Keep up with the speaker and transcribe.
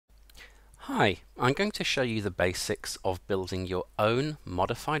Hi, I'm going to show you the basics of building your own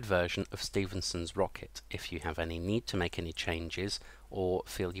modified version of Stephenson's rocket if you have any need to make any changes or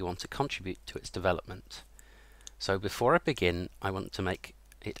feel you want to contribute to its development. So before I begin, I want to make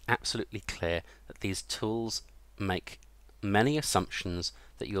it absolutely clear that these tools make many assumptions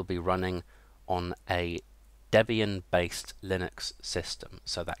that you'll be running on a Debian-based Linux system.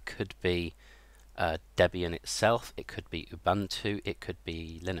 So that could be Debian itself, it could be Ubuntu, it could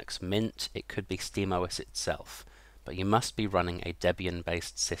be Linux Mint, it could be SteamOS itself. But you must be running a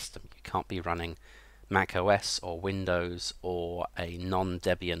Debian-based system. You can't be running Mac OS or Windows or a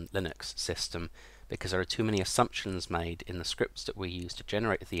non-Debian Linux system because there are too many assumptions made in the scripts that we use to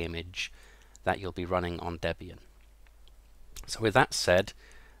generate the image that you'll be running on Debian. So with that said,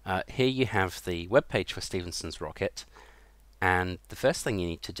 here you have the web page for Stephenson's rocket, and the first thing you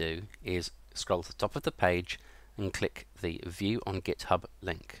need to do is scroll to the top of the page and click the View on GitHub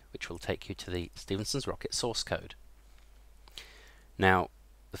link, which will take you to the Stephenson's rocket source code. Now,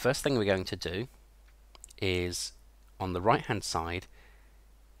 the first thing we're going to do is on the right hand side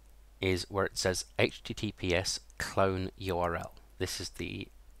is where it says HTTPS clone URL. This is the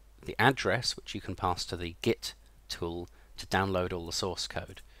address which you can pass to the Git tool to download all the source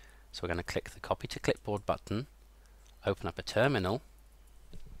code. So we're going to click the Copy to Clipboard button, open up a terminal,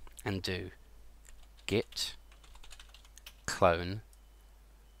 and do git clone,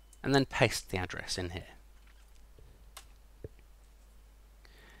 and then paste the address in here.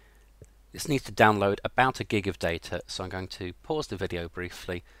 This needs to download about a gig of data, so I'm going to pause the video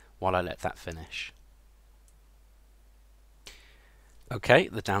briefly while I let that finish. Okay,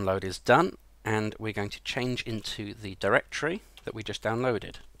 the download is done, and we're going to change into the directory that we just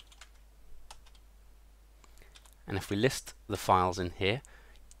downloaded. And if we list the files in here,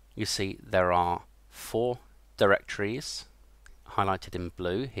 you see there are 4 directories highlighted in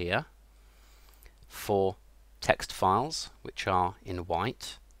blue here, 4 text files which are in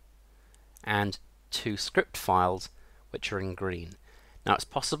white, and 2 script files which are in green. Now it's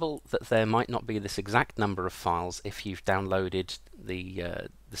possible that there might not be this exact number of files if you've downloaded the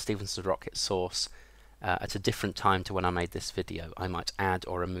Stephenson rocket source at a different time to when I made this video. I might add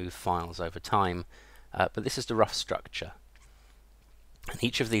or remove files over time, but this is the rough structure. And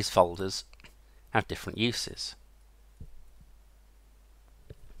each of these folders have different uses.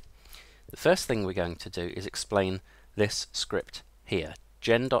 The first thing we're going to do is explain this script here.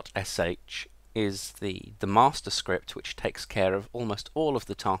 gen.sh is the master script which takes care of almost all of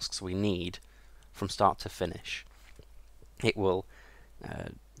the tasks we need from start to finish. It will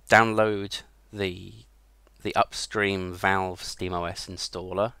download the upstream Valve SteamOS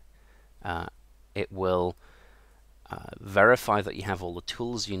installer. It will verify that you have all the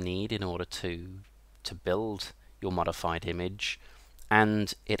tools you need in order to build your modified image,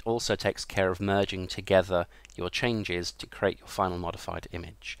 and it also takes care of merging together your changes to create your final modified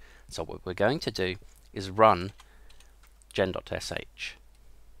image. So what we're going to do is run gen.sh.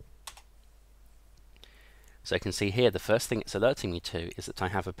 So you can see here the first thing it's alerting me to is that I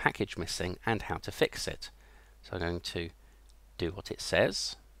have a package missing and how to fix it. So I'm going to do what it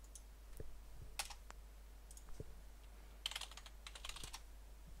says.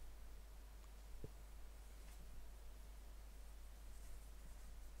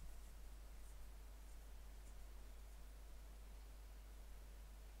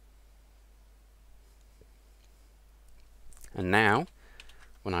 And now,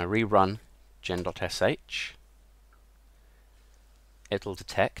 when I rerun gen.sh, it'll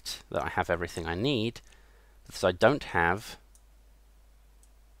detect that I have everything I need, because I don't have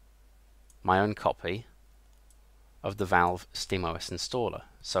my own copy of the Valve SteamOS installer.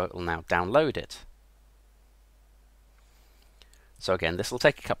 So it will now download it. So again, this will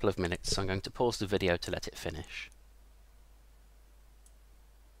take a couple of minutes, so I'm going to pause the video to let it finish.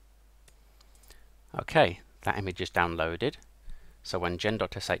 Okay, that image is downloaded. So when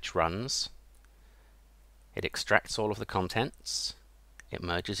gen.sh runs, it extracts all of the contents, it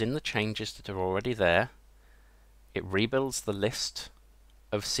merges in the changes that are already there, it rebuilds the list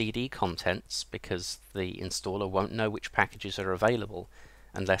of CD contents because the installer won't know which packages are available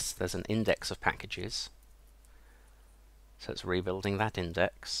unless there's an index of packages. So it's rebuilding that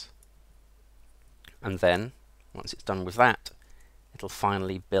index, and then once it's done with that, it'll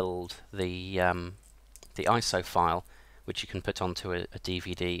finally build the ISO file, which you can put onto a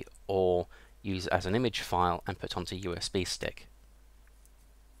DVD or use as an image file and put onto a USB stick.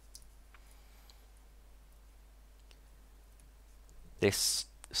 This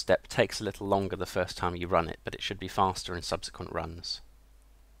step takes a little longer the first time you run it, but it should be faster in subsequent runs.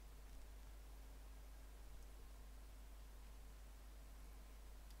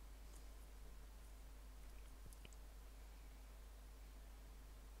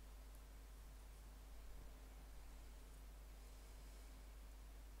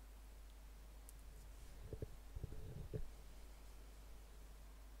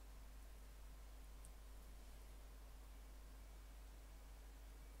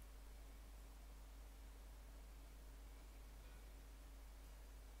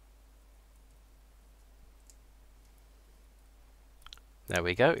 There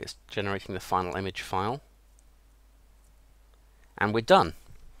we go, it's generating the final image file. And we're done.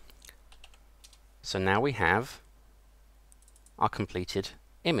 So now we have our completed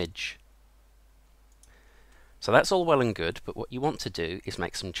image. So that's all well and good, but what you want to do is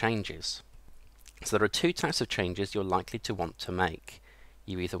make some changes. So there are two types of changes you're likely to want to make.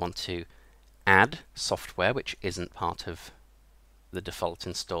 You either want to add software which isn't part of the default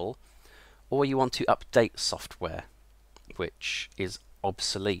install, or you want to update software which is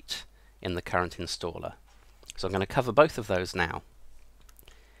obsolete in the current installer. So I'm going to cover both of those now.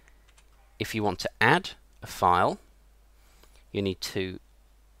 If you want to add a file, you need to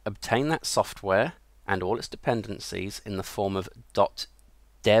obtain that software and all its dependencies in the form of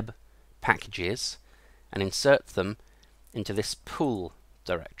 .deb packages and insert them into this pool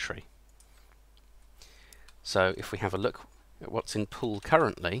directory. So if we have a look at what's in pool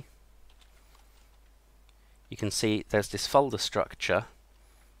currently, you can see there's this folder structure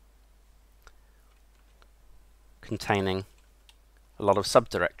containing a lot of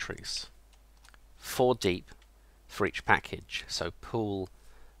subdirectories, 4 deep for each package. So pool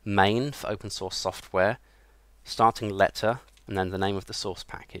main for open source software, starting letter, and then the name of the source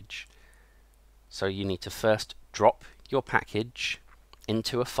package. So you need to first drop your package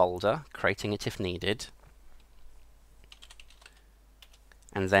into a folder, creating it if needed,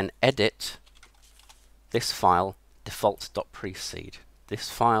 and then edit this file default.precede. This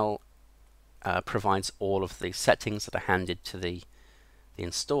file provides all of the settings that are handed to the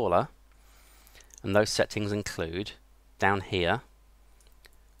installer, and those settings include, down here,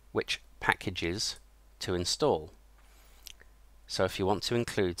 which packages to install. So if you want to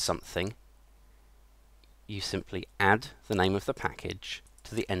include something, you simply add the name of the package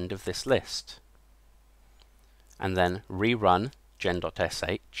to the end of this list, and then rerun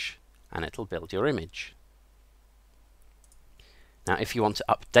gen.sh, and it'll build your image. Now if you want to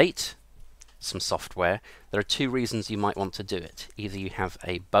update some software, there are two reasons you might want to do it. Either you have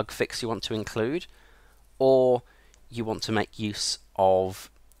a bug fix you want to include, or you want to make use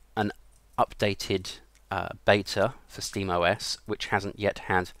of an updated beta for SteamOS which hasn't yet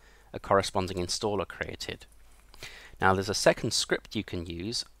had a corresponding installer created. Now there's a second script you can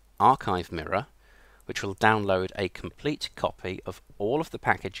use, Archive Mirror, which will download a complete copy of all of the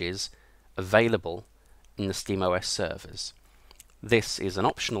packages available in the SteamOS servers. This is an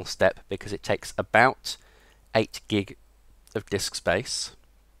optional step because it takes about 8 gig of disk space.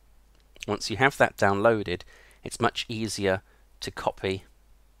 Once you have that downloaded, it's much easier to copy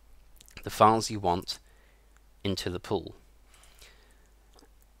the files you want into the pool.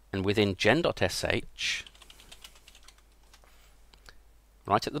 And within gen.sh,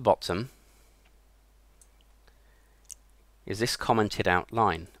 right at the bottom, is this commented out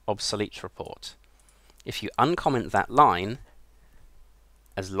line, obsolete report. If you uncomment that line,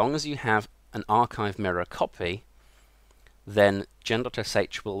 as long as you have an Archive Mirror copy, then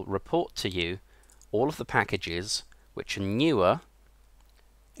gen.sh will report to you all of the packages which are newer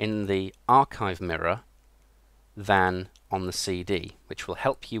in the Archive Mirror than on the CD, which will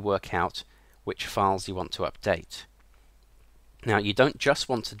help you work out which files you want to update. Now you don't just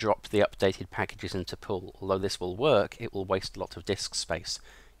want to drop the updated packages into pool. Although this will work, it will waste a lot of disk space.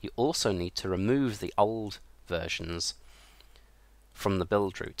 You also need to remove the old versions from the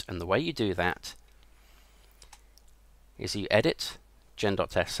build route, and the way you do that is you edit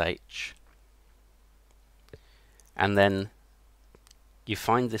gen.sh, and then you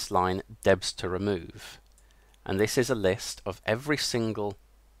find this line debs to remove, and this is a list of every single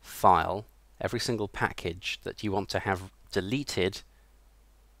file, every single package that you want to have deleted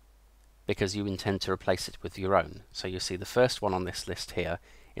because you intend to replace it with your own. So you see the first one on this list here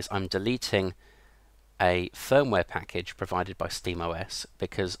is I'm deleting a firmware package provided by SteamOS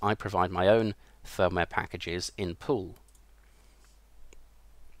because I provide my own firmware packages in pool.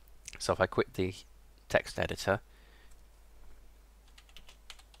 So if I quit the text editor,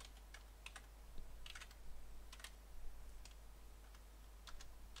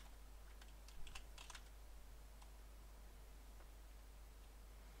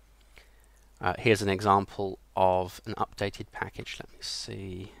 here's an example of an updated package. Let me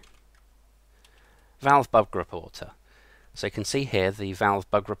see. Valve Bug Reporter. So you can see here the Valve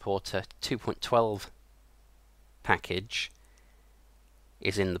Bug Reporter 2.12 package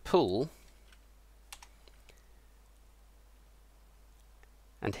is in the pool,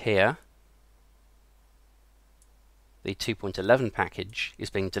 and here the 2.11 package is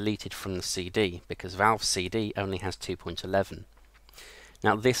being deleted from the CD because Valve CD only has 2.11.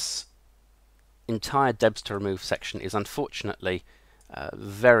 Now this entire debs to remove section is unfortunately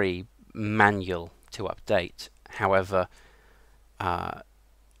very manual to update. However,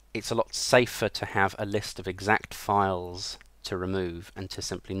 it's a lot safer to have a list of exact files to remove and to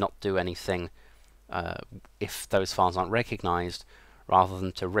simply not do anything if those files aren't recognized, rather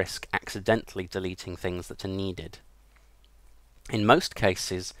than to risk accidentally deleting things that are needed. In most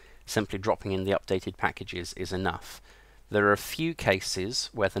cases, simply dropping in the updated packages is enough. There are a few cases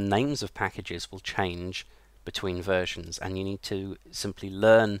where the names of packages will change between versions, and you need to simply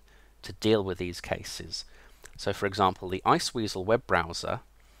learn to deal with these cases. So for example, the Iceweasel web browser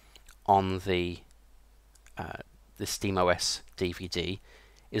on the SteamOS DVD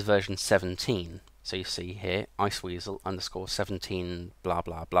is version 17. So you see here, Iceweasel_17 blah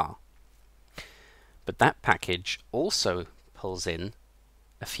blah blah. But that package also pulls in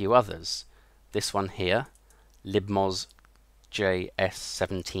a few others. This one here, libmoz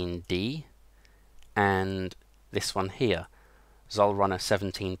JS17D, and this one here, Zollrunner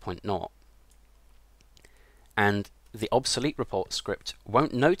 17.0. And the obsolete report script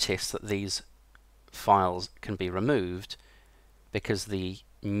won't notice that these files can be removed, because the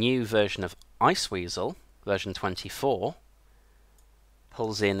new version of Iceweasel, version 24,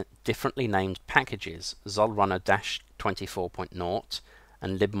 pulls in differently named packages, Zollrunner-24.0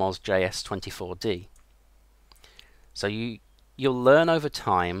 and libmoz.js24d. So you'll learn over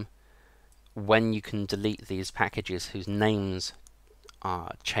time when you can delete these packages whose names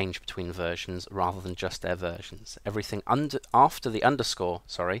change between versions rather than just their versions. Everything after the underscore,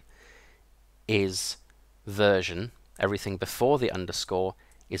 is version. Everything before the underscore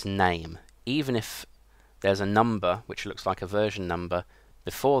is name. Even if there's a number which looks like a version number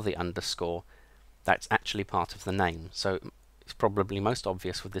before the underscore, that's actually part of the name. So it's probably most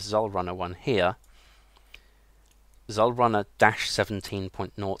obvious with this Zollrunner one here.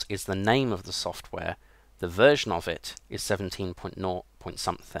 Zollrunner-17.0 is the name of the software. The version of it is 17.0 point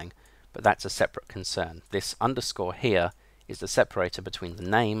something, but that's a separate concern. This underscore here is the separator between the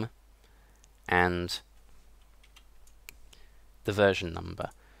name and the version number.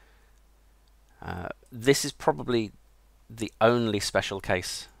 This is probably the only special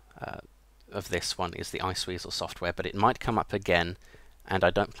case of this one, is the Iceweasel software, but it might come up again, and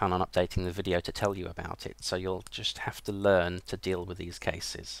I don't plan on updating the video to tell you about it, so you'll just have to learn to deal with these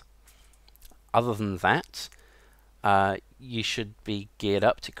cases. Other than that, you should be geared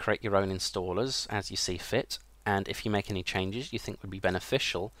up to create your own installers as you see fit, and if you make any changes you think would be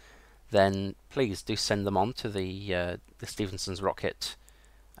beneficial, then please do send them on to the Stephenson's Rocket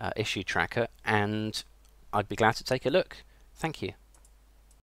issue tracker, and I'd be glad to take a look. Thank you.